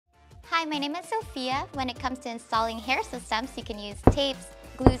Hi, my name is Sophia. When it comes to installing hair systems, you can use tapes,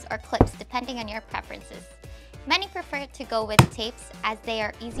 glues, or clips depending on your preferences. Many prefer to go with tapes as they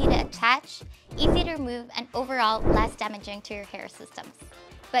are easy to attach, easy to remove, and overall less damaging to your hair systems.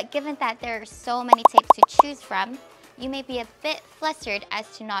 But given that there are so many tapes to choose from, you may be a bit flustered as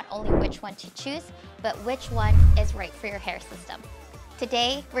to not only which one to choose, but which one is right for your hair system.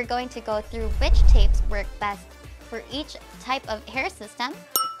 Today, we're going to go through which tapes work best for each type of hair system.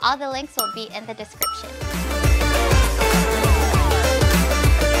 All the links will be in the description.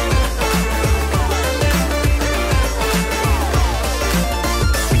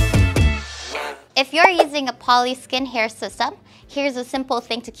 If you're using a poly skin hair system, here's a simple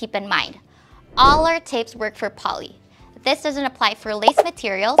thing to keep in mind. All our tapes work for poly. This doesn't apply for lace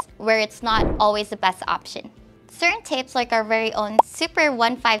materials, where it's not always the best option. Certain tapes like our very own Super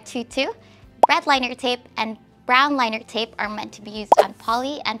 1522, red liner tape, and brown liner tape are meant to be used on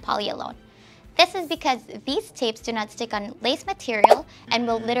poly and poly alone. This is because these tapes do not stick on lace material and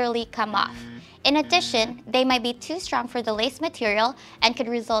will literally come off. In addition, they might be too strong for the lace material and could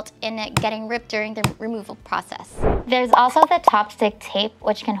result in it getting ripped during the removal process. There's also the top stick tape,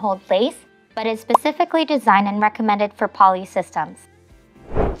 which can hold lace, but is specifically designed and recommended for poly systems.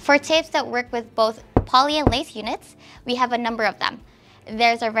 For tapes that work with both poly and lace units, we have a number of them.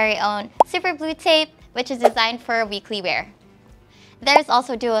 There's our very own Super Blue tape, which is designed for weekly wear. There's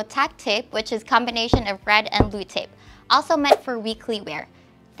also Duo Tack tape, which is a combination of red and blue tape, also meant for weekly wear.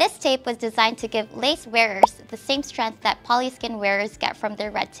 This tape was designed to give lace wearers the same strength that poly skin wearers get from their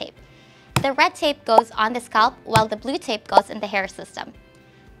red tape. The red tape goes on the scalp, while the blue tape goes in the hair system.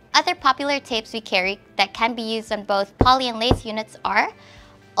 Other popular tapes we carry that can be used on both poly and lace units are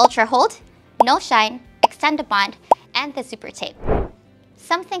Ultra Hold, No Shine, Extend Bond, and the Super Tape.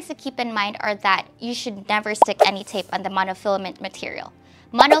 Some things to keep in mind are that you should never stick any tape on the monofilament material.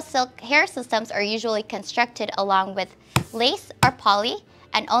 Monosilk hair systems are usually constructed along with lace or poly,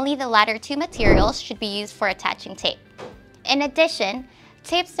 and only the latter two materials should be used for attaching tape. In addition,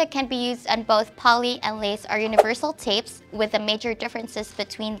 tapes that can be used on both poly and lace are universal tapes, with the major differences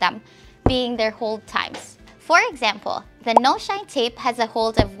between them being their hold times. For example, the No Shine tape has a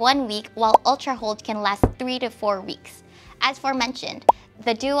hold of 1 week, while Ultra Hold can last 3 to 4 weeks. As aforementioned,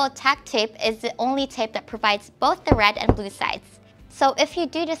 the Duo Tack tape is the only tape that provides both the red and blue sides. So if you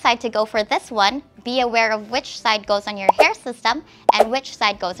do decide to go for this one, be aware of which side goes on your hair system and which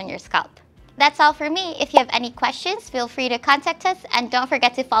side goes on your scalp. That's all for me. If you have any questions, feel free to contact us, and don't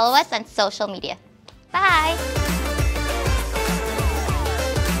forget to follow us on social media. Bye!